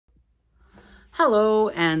Hello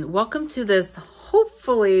and welcome to this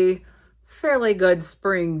hopefully fairly good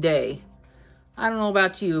spring day. I don't know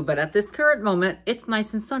about you, but at this current moment, it's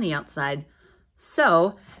nice and sunny outside.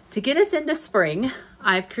 So to get us into spring,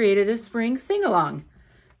 I've created a spring sing-along.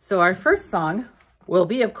 So our first song will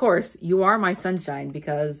be, of course, You Are My Sunshine,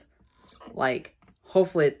 because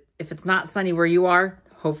hopefully if it's not sunny where you are,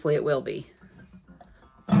 hopefully it will be.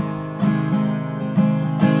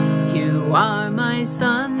 You are my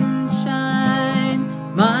sunshine,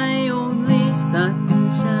 my only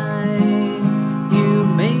sunshine. You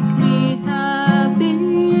make me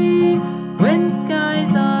happy when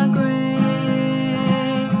skies are gray.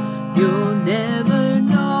 You'll never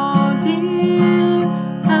know, dear,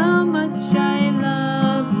 how much I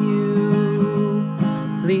love you.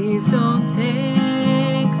 Please don't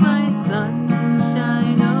take my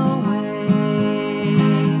sunshine away.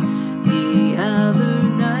 The other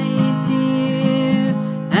night, dear,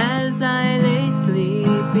 as I lay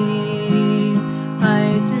sleeping,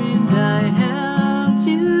 I dreamed I held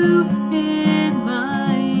you in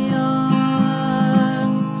my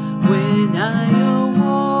arms. When I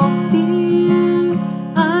awoke, dear,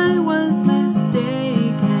 I was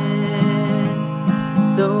mistaken.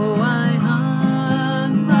 So I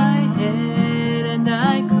hung my head and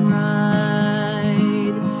I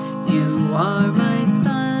cried. You are my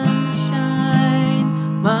sunshine,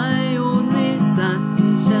 my only sunshine.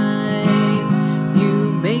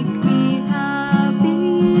 You make me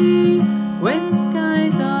happy when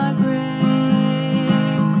skies are gray.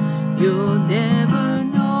 You'll never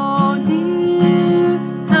know, dear,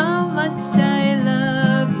 how much I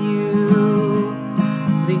love you.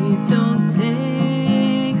 Please don't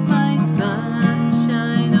take my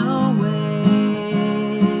sunshine away.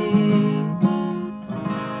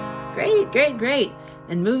 Great, great, great.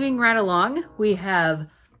 And moving right along, we have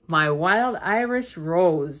My Wild Irish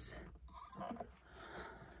Rose.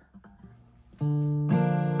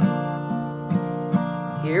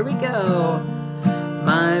 Here we go.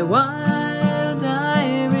 My wild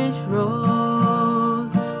Irish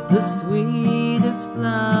rose, the sweetest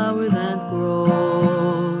flower that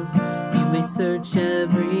grows. You may search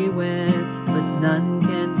everywhere, but none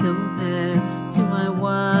can compare to my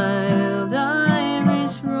wild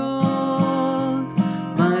Irish rose.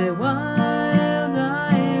 My wild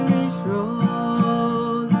Irish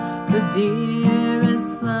rose, the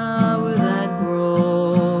dearest flower that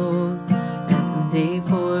grows. And someday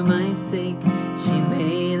for my sake, she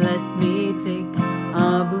may let me take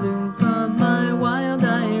a bloom from my wild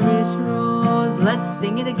Irish rose. Let's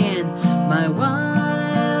sing it again. My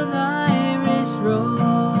wild Irish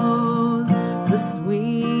rose, the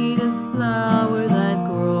sweetest flower that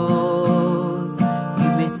grows. You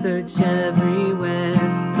may search everywhere,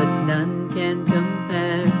 but none can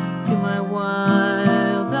compare to my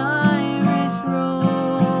wild Irish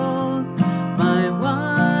rose. My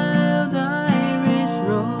wild Irish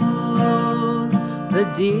rose, the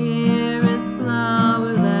dearest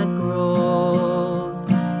flower that grows.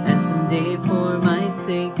 And someday for my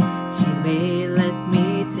sake, she may let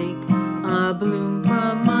me take a bloom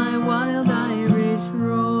from my wild Irish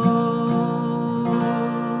rose.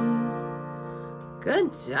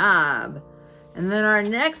 Good job. And then our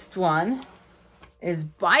next one is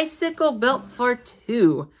Bicycle Built for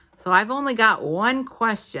Two. So I've only got one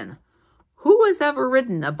question. Who has ever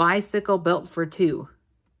ridden a bicycle built for two?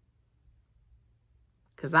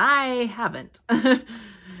 Because I haven't.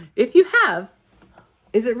 If you have,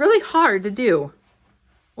 is it really hard to do?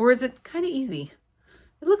 Or is it kind of easy?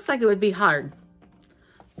 It looks like it would be hard.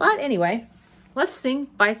 But anyway, let's sing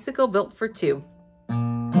Bicycle Built for Two.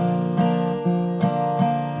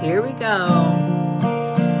 Here we go.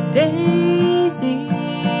 Daisy,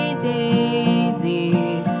 Daisy,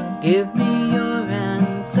 give me your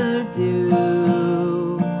answer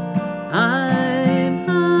due. I'm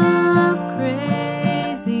half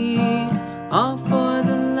crazy, all for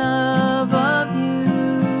the love of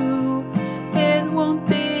you. It won't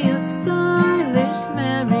be a stylish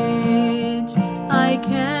marriage, I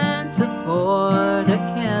can't afford a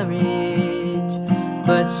carriage,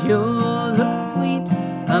 but you'll look sweet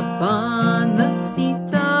upon the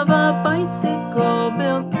seat of a bicycle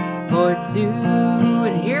built for two.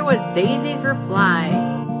 And here was Daisy's reply.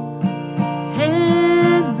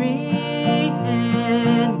 Henry,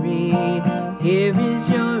 Henry, here is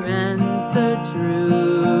your answer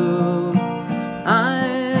true.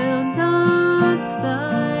 I'll not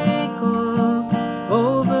cycle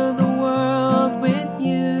over the world with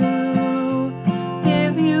you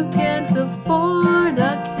if you can't afford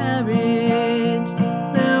a carriage.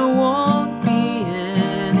 There won't be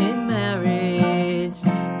any marriage,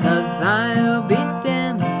 'cause I'll be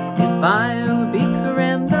damned if I'll be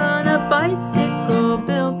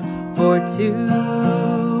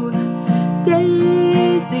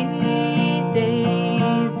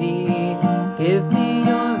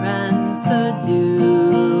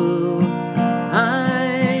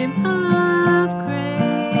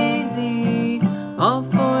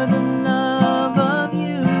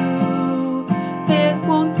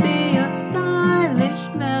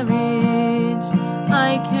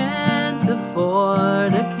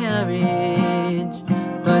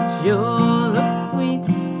sure look sweet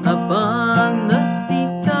up on the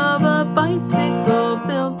seat of a bicycle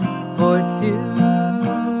built for two.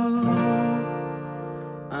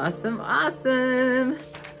 Awesome, awesome.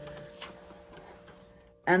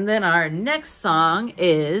 And then our next song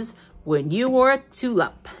is When You Wore a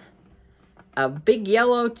Tulip. A big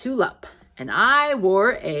yellow tulip. And I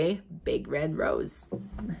wore a big red rose.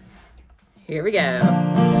 Here we go.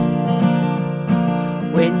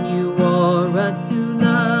 When you wore a tulip,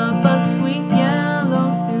 a sweet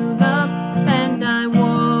yellow tulip, and I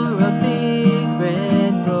wore a big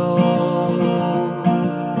red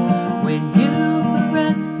rose. When you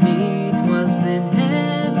caressed me, 'twas then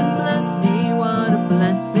heaven blessed me. What a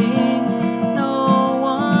blessing, no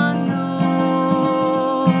one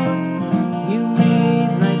knows. You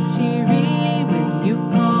made life cheery when you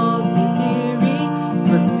called me dearie.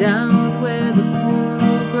 'Twas down where the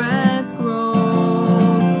bluegrass grows.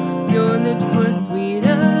 Your lips were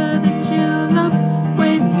sweeter than julep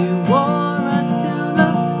when you wore a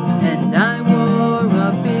tulip, and I wore a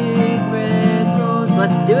big red rose.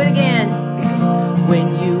 Let's do it again. When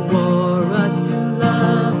you wore a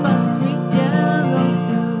tulip, a sweet yellow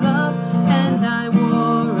tulip, and I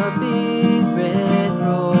wore a big red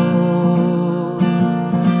rose.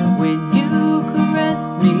 When you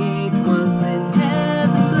caressed me, 'twas then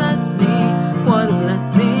heaven blessed me. What a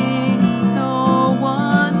blessing, no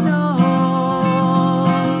one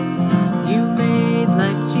knows. You made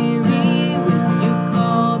life cheery when you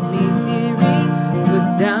called me dearie. 'Twas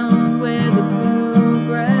down where the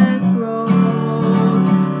bluegrass grows.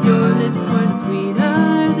 Your lips were sweeter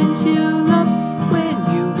than julep when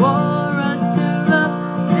you wore a tulip,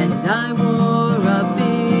 and I wore a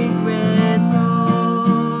big red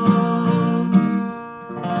rose.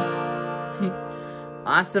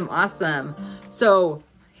 Awesome, awesome. So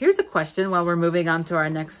here's a question while we're moving on to our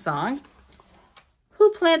next song.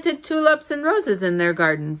 Who planted tulips and roses in their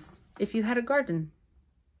gardens, if you had a garden?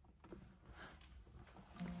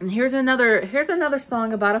 And here's another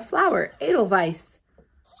song about a flower, Edelweiss.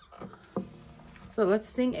 So let's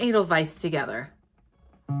sing Edelweiss together.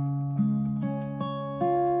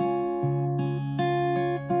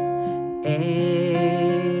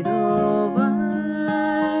 Edelweiss,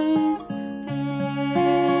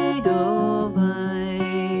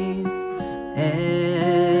 Edelweiss,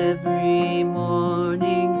 every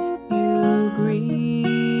morning you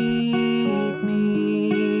greet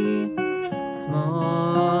me,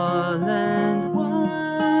 small and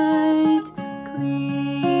white,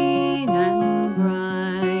 clean and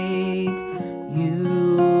bright.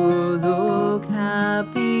 You look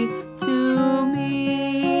happy to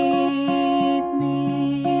meet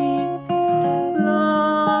me.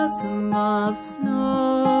 Blossom of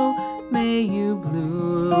snow, may you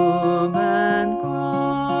bloom and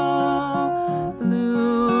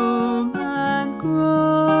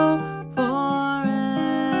grow forever.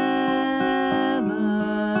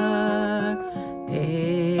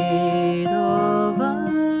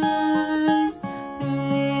 Edelweiss,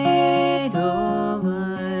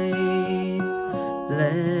 Edelweiss,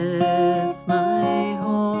 bless my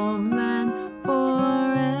homeland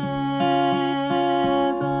forever.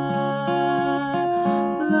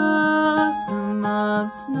 Blossom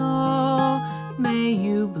of snow, may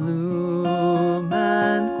you bloom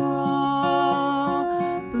and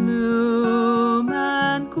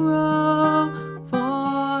grow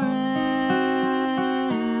forever.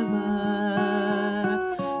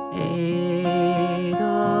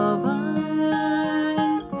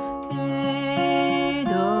 Edelweiss,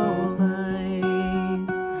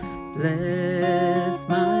 Edelweiss, bless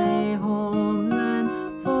my homeland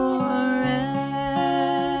forever.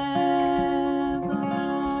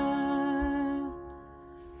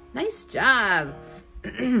 Nice job.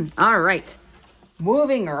 All right,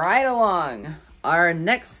 moving right along. Our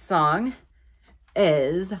next song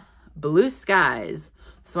is Blue Skies.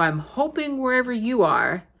 So I'm hoping wherever you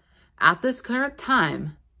are at this current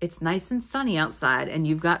time, it's nice and sunny outside and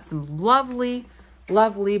you've got some lovely,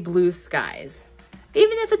 lovely blue skies.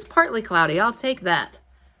 Even if it's partly cloudy, I'll take that.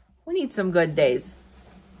 We need some good days.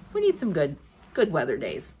 We need some good weather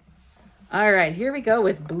days. All right, here we go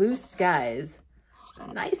with Blue Skies.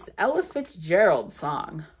 A nice Ella Fitzgerald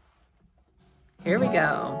song. Here we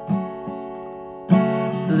go.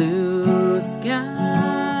 Blue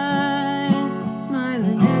skies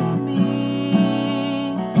smiling at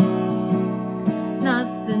me,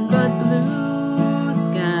 nothing but blue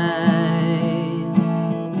skies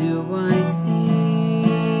do I see.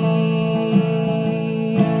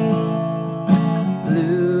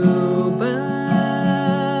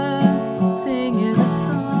 Bluebirds singing a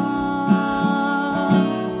song,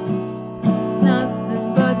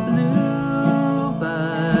 nothing but blue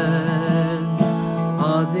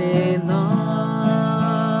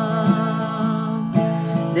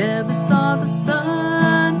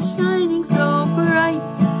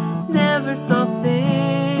saw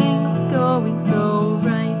things going so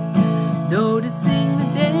right, noticing the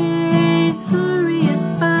days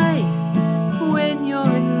hurrying by. When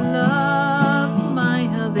you're in love, my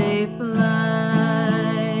how they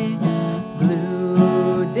fly.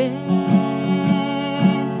 Blue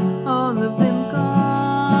days, all of them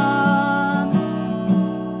gone,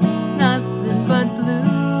 nothing but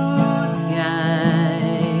blue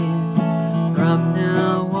skies from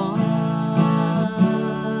now on.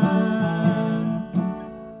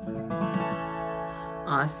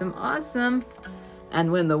 Awesome, awesome.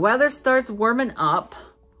 And when the weather starts warming up,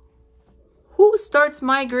 who starts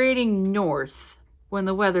migrating north when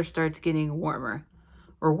the weather starts getting warmer?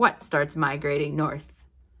 Or what starts migrating north?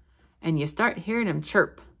 And you start hearing them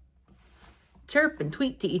chirp. Chirp and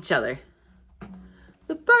tweet to each other.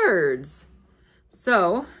 The birds.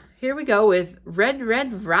 So here we go with Red,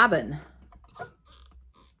 Red Robin.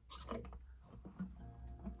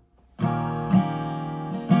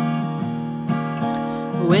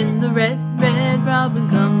 When the red, red robin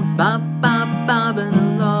comes bob, bob, bobbing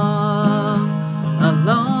along,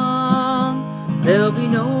 along, there'll be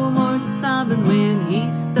no more sobbing when he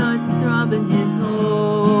starts throbbing his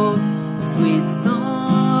old sweet song.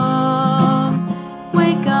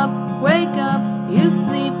 Wake up, you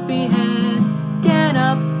sleepyhead. Get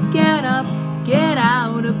up, get up, get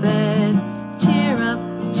out of bed. Cheer up,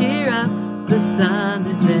 the sun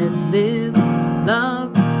is red. Live,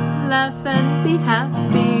 love, laugh and be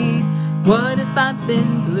happy. What if I've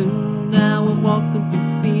been blue? Now I'm walking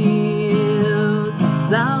through fields of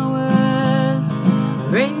flowers.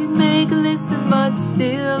 Rain may glisten, but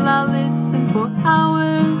still I'll listen for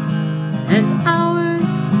hours and hours.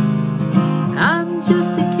 I'm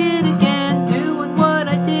just a kid again, doing what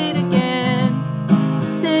I did again,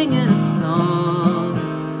 singing a song.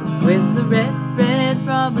 When the red, red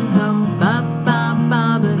robin comes bob, bob,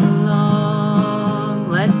 bobbing along.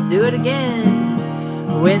 Let's do it again.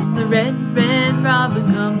 When the red, red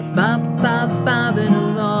robin comes bob, bob, bobbing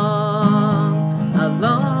along,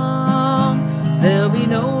 along, there'll be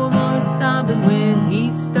no more sobbing when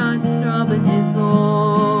he starts throbbing his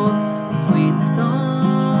old sweet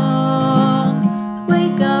song.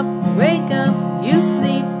 Wake up, you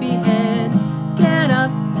sleepyhead. Get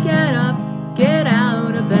up, get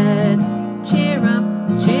out of bed. Cheer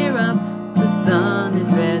up, the sun is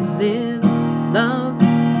red. Live, love,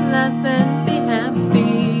 laugh and be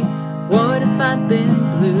happy. What if I've been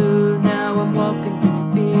blue? Now I'm walking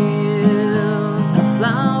through fields of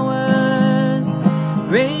flowers.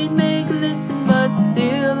 Rain may glisten, but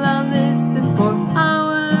still I'll listen for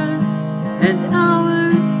hours and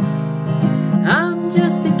hours. I'm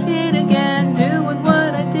just a kid again, doing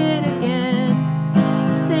what I did again,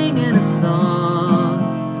 singing a song.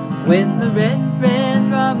 When the red,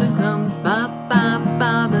 red robin comes bob, bob,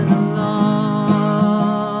 bobbing along.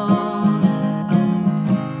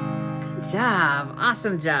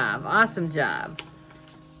 Good job. Awesome job.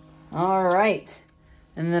 All right.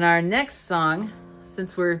 And then our next song,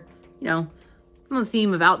 since we're, on the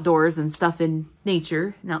theme of outdoors and stuff in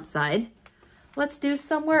nature and outside, let's do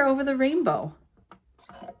Somewhere Over the Rainbow.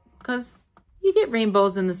 Because you get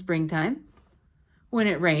rainbows in the springtime when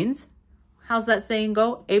it rains. How's that saying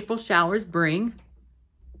go? April showers bring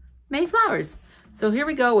May flowers. So here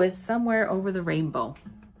we go with Somewhere Over the Rainbow.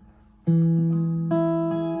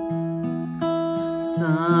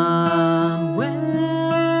 Somewhere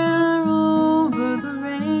over the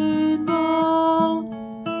rainbow,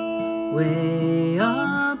 way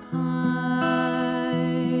up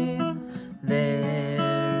high,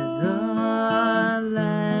 there's a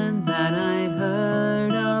land that I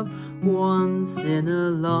heard of once in a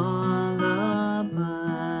lullaby.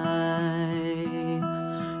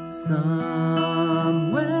 Somewhere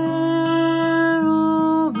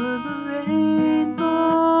over the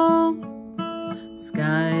rainbow,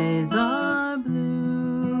 skies are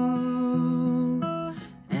blue,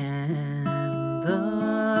 and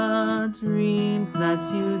the dreams that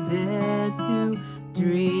you dare to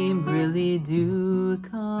dream really do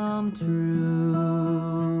come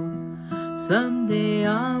true. Someday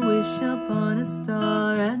I'll wish upon a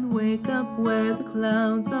star and wake up where the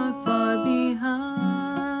clouds are far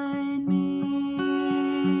behind me,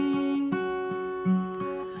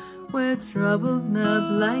 where troubles melt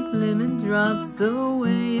like lemon drops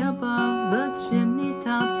away above the chimney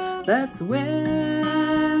tops. That's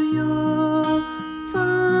where you'll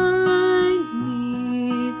find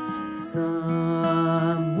me.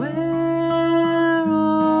 Somewhere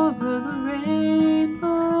over the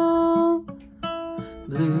rainbow,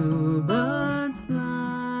 bluebirds fly,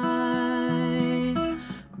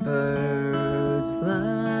 birds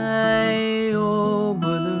fly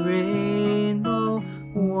over the rainbow.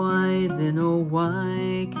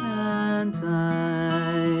 why can't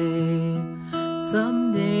I?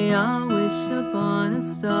 Someday I'll wish upon a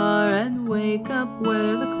star and wake up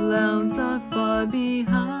where the clouds are far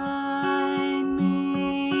behind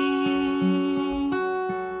me,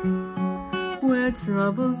 where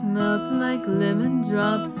troubles melt like lemon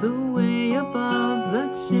drops away above the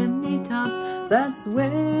chimney tops. That's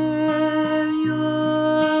where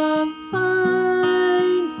you'll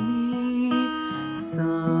find me,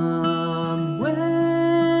 somewhere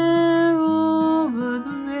over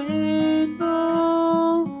the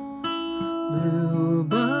rainbow.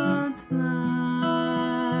 Bluebirds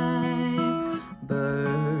fly,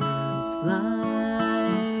 birds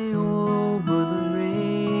fly over the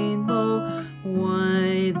rainbow.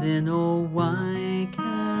 Why then, oh why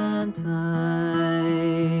can't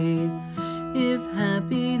I? If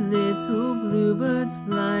happy little bluebirds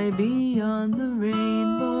fly beyond the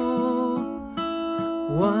rainbow,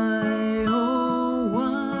 why, oh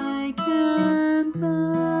why can't I?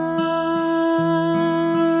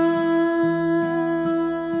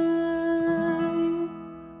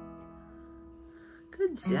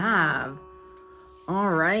 Good job.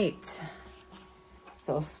 All right.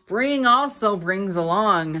 So spring also brings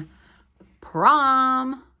along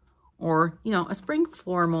prom, or, you know, a spring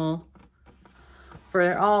formal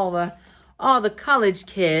for all the college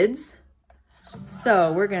kids.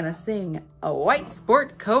 So we're gonna sing A White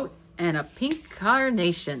Sport Coat and a Pink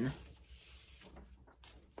Carnation.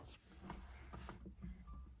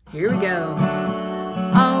 Here we go.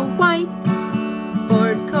 A white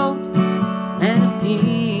sport coat and a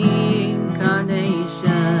pink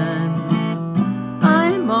carnation.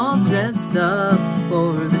 I'm all dressed up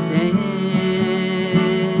for the dance.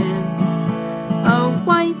 A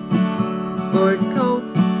white sport coat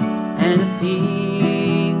and a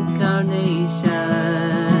pink carnation.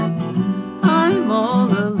 I'm all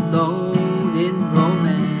alone in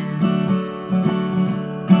romance.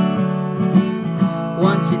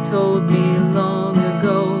 Once you told me long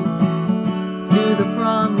ago, to the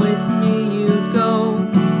prom with me you'd go.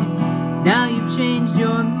 Now you've changed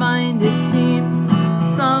your mind, it seems.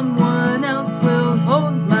 Someone else will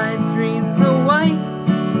hold my dreams. A white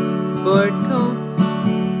sport coat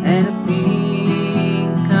and a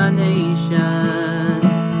pink carnation.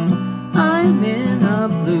 I'm in a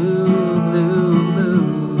blue, blue,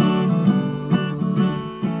 blue.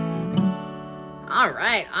 All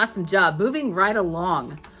right, awesome job. Moving right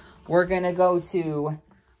along, we're gonna go to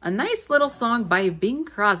a nice little song by Bing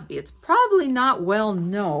Crosby. It's probably not well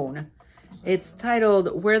known. It's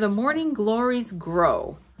titled Where the Morning Glories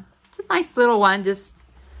Grow. It's a nice little one. Just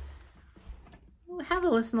have a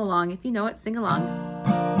listen along. If you know it, sing along.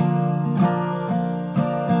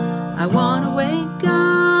 I want to wake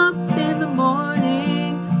up in the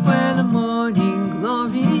morning where the morning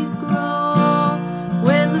glories grow.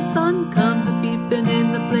 When the sun comes a-peeping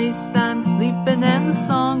in the place I'm sleeping and the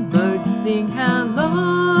songbirds sing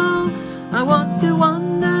hello. I want to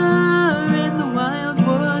wander in the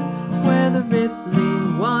wildwood where the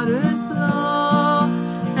rippling waters flow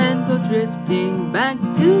and go drifting back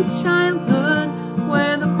to childhood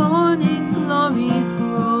where the morning glories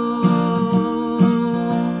grow.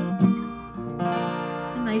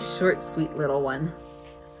 A nice, short, sweet little one.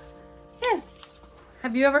 Yeah.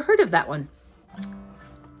 Have you ever heard of that one?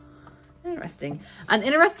 Interesting. An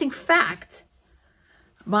interesting fact,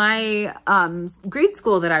 my grade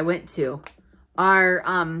school that I went to, our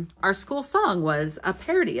school song was a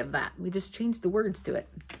parody of that. We just changed the words to it.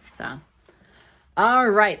 So, all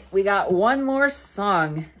right, we got one more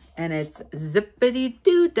song, and it's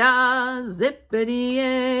Zippity-doo-dah,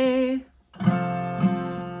 zippity-yay.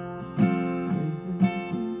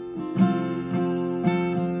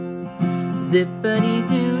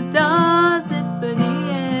 Zippity-doo-dah,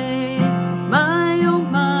 zippity-yay. My, oh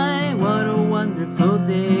my, what a wonderful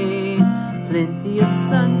day. Plenty of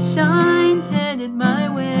sunshine headed my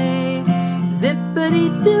way.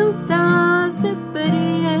 Zippity-doo-dah,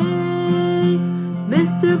 zippity-yay.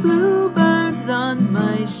 Mr. Bluebird's on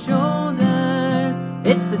my shoulders.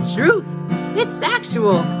 It's the truth, it's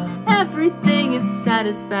actual. Everything is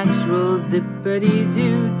satisfactual.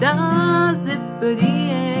 Zippity-doo-dah,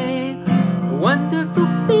 zippity-yay. Wonderful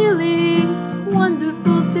feeling,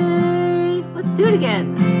 wonderful day. Let's do it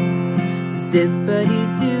again.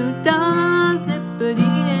 Zippity-doo-dah,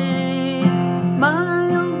 zippity-yay.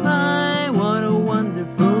 My, oh my, what a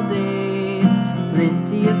wonderful day.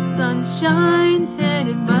 Plenty of sunshine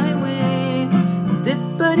headed my way.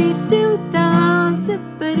 Zippity-doo-dah,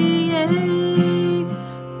 zippity-yay.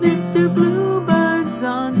 Mr. Bluebird's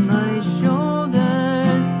on my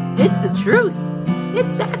shoulders. It's the truth,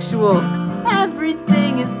 it's actual.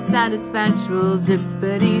 everything is satisfactual.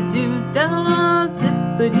 Zippity-doo-dah,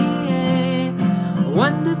 zippity-yay.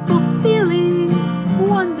 Wonderful feeling,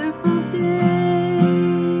 wonderful day.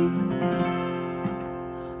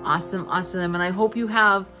 Awesome, awesome. And I hope you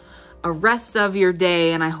have a rest of your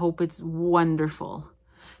day, and I hope it's wonderful.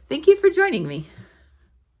 Thank you for joining me.